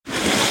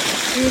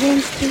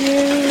Greetings to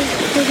you.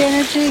 Good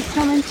energy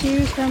coming to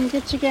you from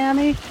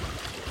Gitchigami,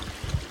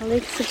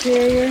 Lake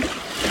Superior.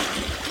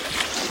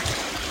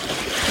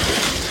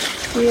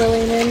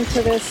 Feeling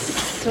into this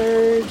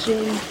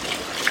surging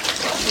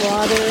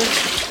water.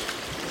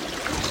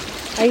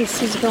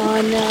 Ice is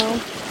gone now.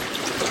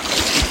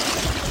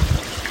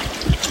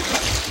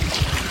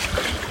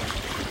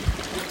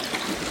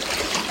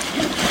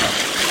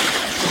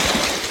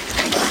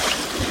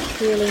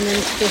 Feeling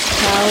into this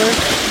power.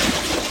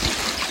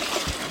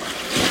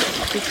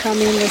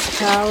 Becoming this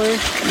power.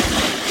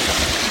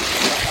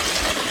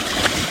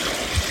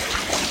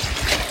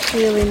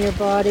 Feeling your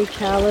body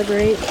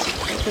calibrate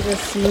to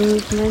this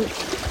movement,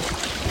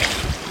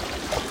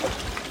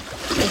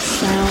 this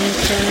sound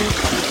current.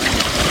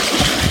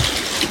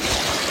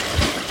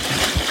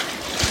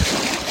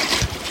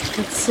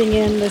 Let's sing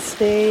in this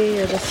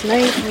day or this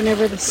night,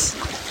 whenever this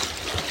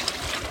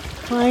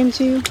finds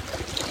you,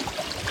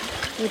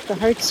 with the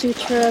Heart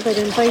Sutra that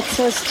invites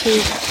us to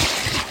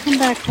come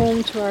back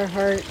home to our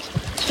heart.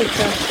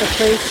 Chitta, the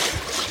place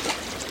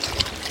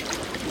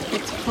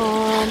that's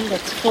calm,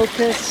 that's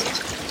focused,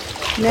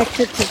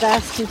 connected to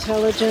vast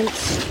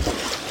intelligence,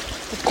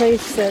 a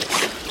place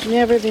that's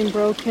never been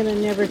broken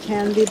and never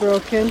can be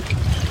broken.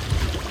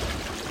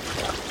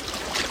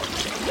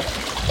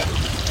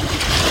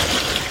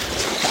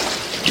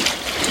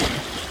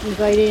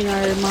 Inviting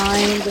our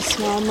mind, the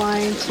small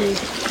mind, to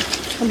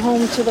come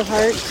home to the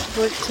heart,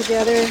 work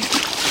together,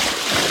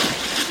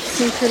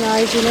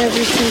 synchronizing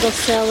every single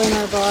cell in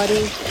our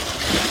body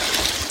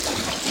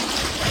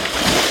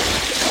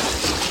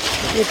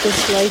with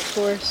this life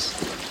force.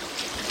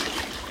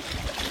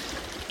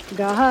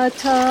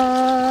 Gahata,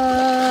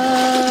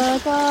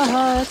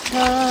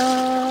 Gahata,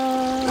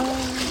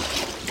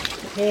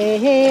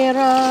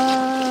 Hera,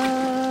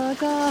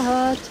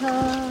 Gahata,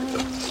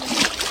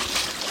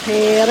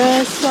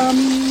 Hera Sam,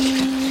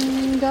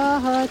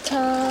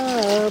 Gahata,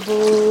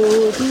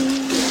 Bodhi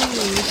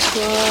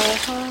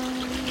Swaha,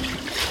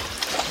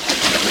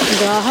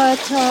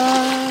 Gahata,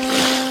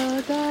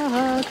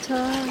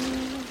 Gahata,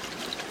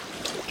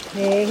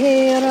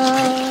 Hera,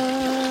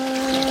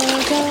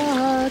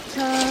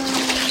 Gahata,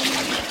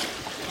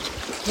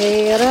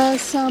 Hera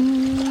Sam,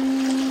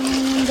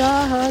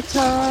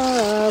 Gahata,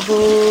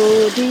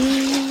 Bodhi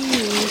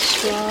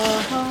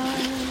Swaha,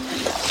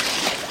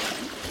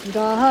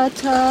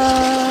 Gahata,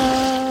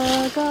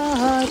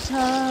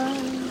 Gahata,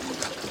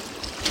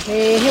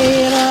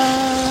 Hera,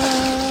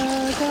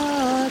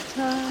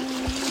 Gahata,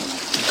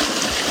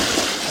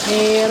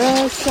 Hera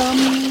Sam,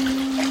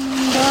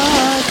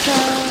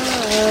 Gahata,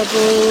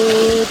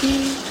 Bodhi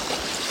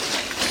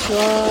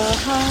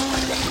Swaha.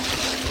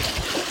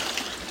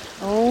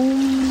 Om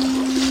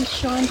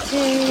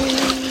Shanti,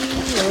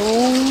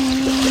 Om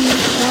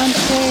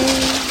Shanti,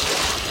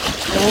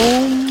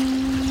 Om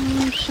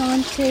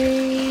Shanti.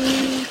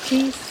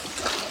 Peace,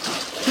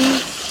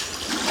 peace,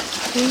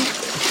 peace.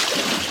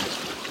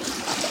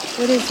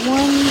 What is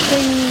one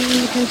thing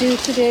you can do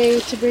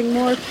today to bring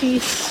more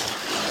peace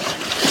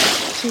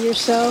to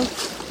yourself,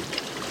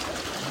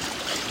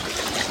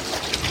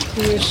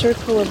 to your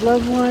circle of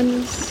loved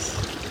ones,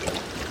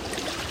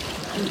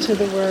 and to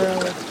the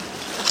world?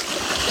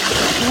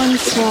 One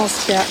small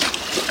step.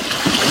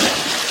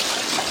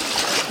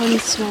 One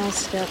small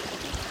step.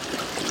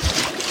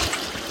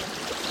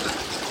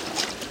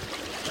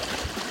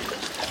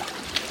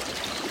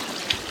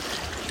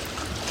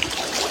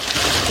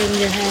 Bring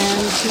your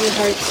hand to your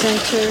heart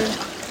center,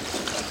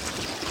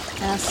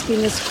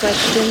 asking this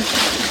question: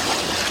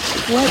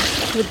 what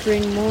would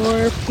bring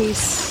more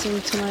peace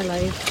into my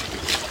life?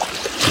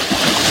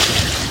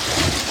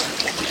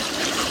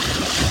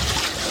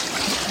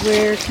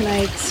 Where can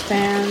I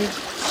expand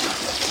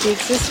the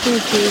existing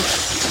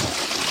peace?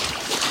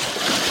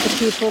 The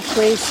people,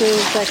 places,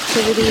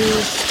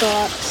 activities,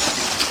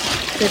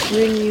 thoughts that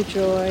bring you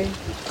joy.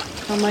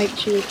 How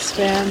might you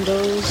expand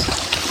those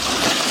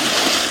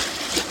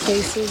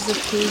places of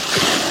peace?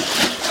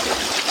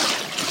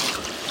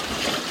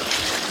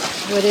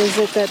 What is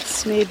it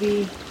that's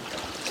maybe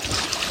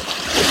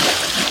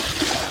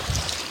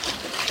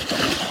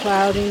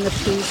clouding the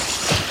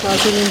peace,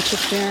 causing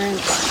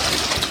interference?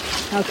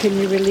 How can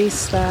you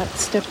release that?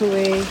 Step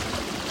away.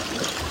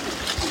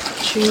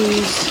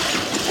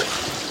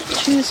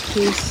 Choose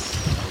peace.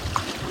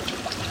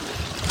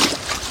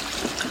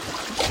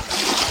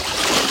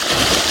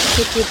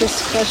 Sit with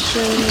this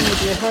question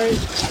with your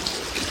heart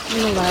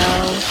and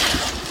allow.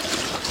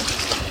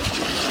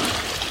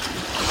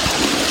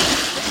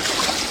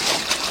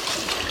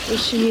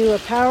 Wishing you a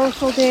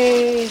powerful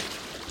day,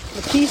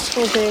 a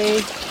peaceful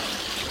day,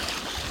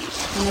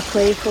 and a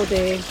playful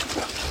day.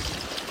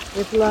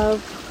 With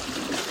love.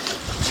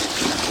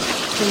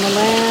 From the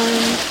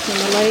land, from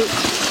the light,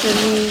 from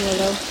me,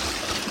 Willow.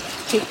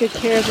 Take good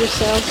care of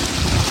yourself.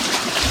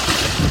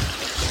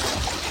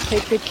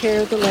 Take good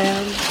care of the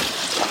land.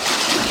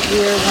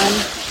 We are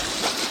one.